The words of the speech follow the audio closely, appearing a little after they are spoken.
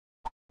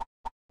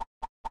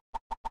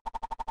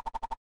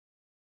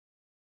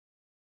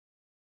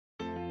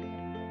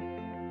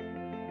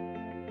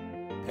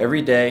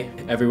Every day,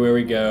 everywhere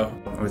we go,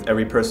 with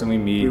every person we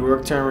meet. We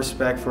work to earn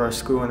respect for our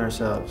school and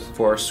ourselves.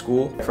 For our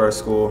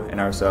school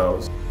and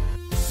ourselves.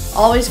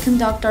 Always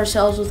conduct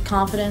ourselves with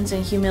confidence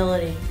and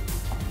humility.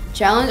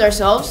 Challenge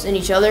ourselves and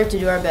each other to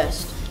do our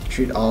best.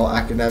 Treat all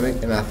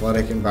academic and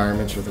athletic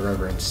environments with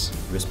reverence.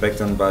 Respect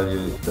and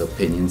value the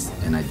opinions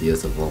and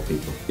ideas of all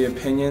people. The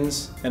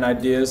opinions and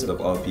ideas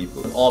of all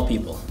people. All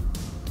people.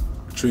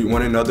 Treat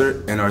one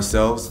another and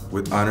ourselves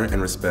with honor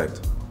and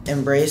respect.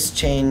 Embrace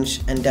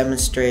change and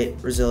demonstrate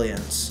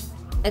resilience.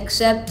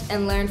 Accept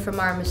and learn from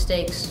our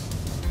mistakes.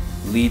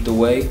 Lead the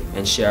way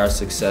and share our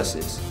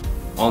successes,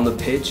 on the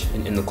pitch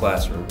and in the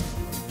classroom.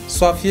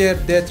 Sois fier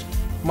d'être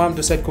membre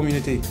de cette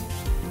communauté.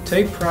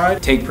 Take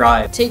pride. Take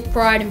pride. Take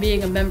pride in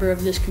being a member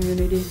of this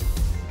community.